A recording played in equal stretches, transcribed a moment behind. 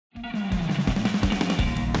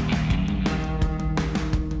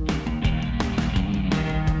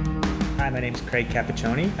My name is Craig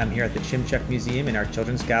Capiccioni. I'm here at the Chimczuk Museum in our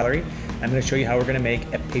Children's Gallery. I'm going to show you how we're going to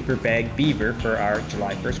make a paper bag beaver for our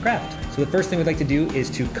July 1st craft. So the first thing we'd like to do is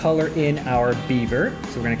to color in our beaver.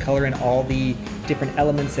 So we're going to color in all the different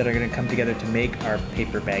elements that are going to come together to make our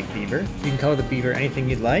paper bag beaver. You can color the beaver anything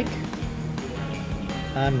you'd like.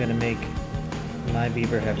 I'm going to make my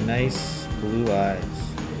beaver have nice blue eyes.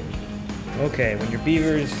 Okay, when your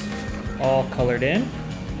beaver's all colored in,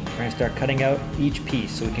 we're going to start cutting out each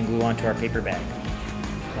piece so we can glue onto our paper bag.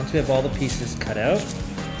 Once we have all the pieces cut out,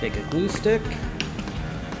 take a glue stick.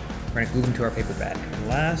 We're going to glue them to our paper bag. And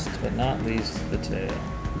last but not least, the tail.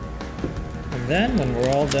 And then when we're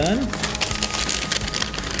all done,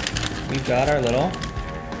 we've got our little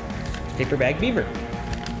paper bag beaver.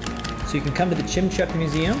 So you can come to the Chimczuk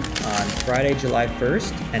Museum on Friday, July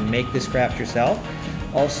 1st and make this craft yourself.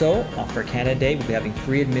 Also, for Canada Day, we'll be having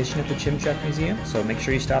free admission at the Chimczuk Museum, so make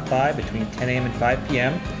sure you stop by between 10 a.m. and 5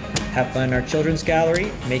 p.m. Have fun in our children's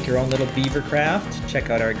gallery, make your own little beaver craft, check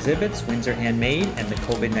out our exhibits, Windsor Handmade, and the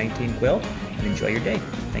COVID-19 quilt, and enjoy your day.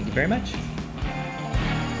 Thank you very much.